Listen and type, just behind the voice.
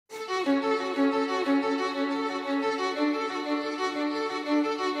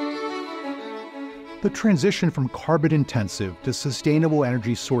The transition from carbon-intensive to sustainable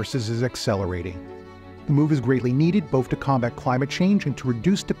energy sources is accelerating. The move is greatly needed both to combat climate change and to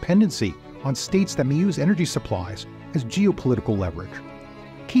reduce dependency on states that may use energy supplies as geopolitical leverage.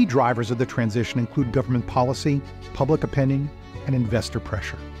 Key drivers of the transition include government policy, public opinion, and investor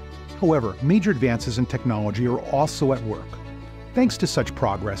pressure. However, major advances in technology are also at work. Thanks to such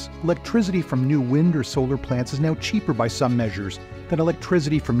progress, electricity from new wind or solar plants is now cheaper by some measures than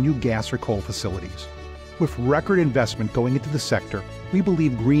electricity from new gas or coal facilities. With record investment going into the sector, we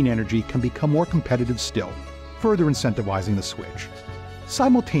believe green energy can become more competitive still, further incentivizing the switch.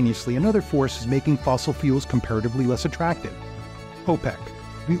 Simultaneously, another force is making fossil fuels comparatively less attractive. OPEC,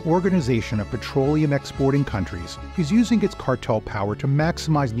 the Organization of Petroleum Exporting Countries, is using its cartel power to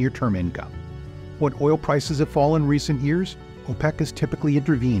maximize near-term income. When oil prices have fallen in recent years, OPEC has typically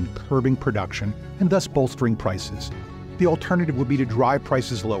intervened, curbing production and thus bolstering prices. The alternative would be to drive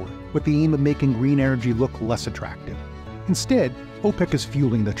prices lower, with the aim of making green energy look less attractive. Instead, OPEC is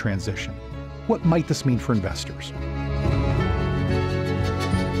fueling the transition. What might this mean for investors?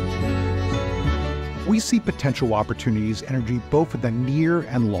 We see potential opportunities in energy both in the near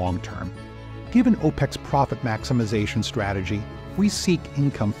and long term. Given OPEC's profit maximization strategy, we seek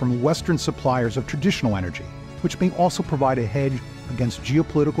income from Western suppliers of traditional energy, which may also provide a hedge against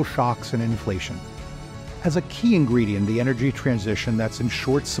geopolitical shocks and inflation. As a key ingredient in the energy transition that's in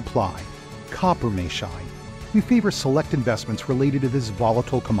short supply, copper may shine. We favor select investments related to this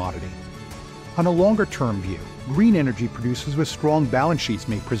volatile commodity. On a longer-term view, green energy producers with strong balance sheets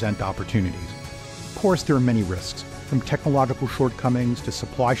may present opportunities. Of course, there are many risks, from technological shortcomings to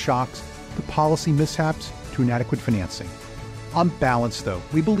supply shocks, to policy mishaps to inadequate financing. On balance, though,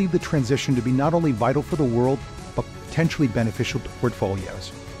 we believe the transition to be not only vital for the world, but potentially beneficial to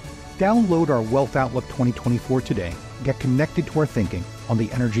portfolios. Download our Wealth Outlook 2024 today and get connected to our thinking on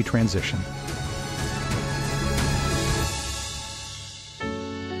the energy transition.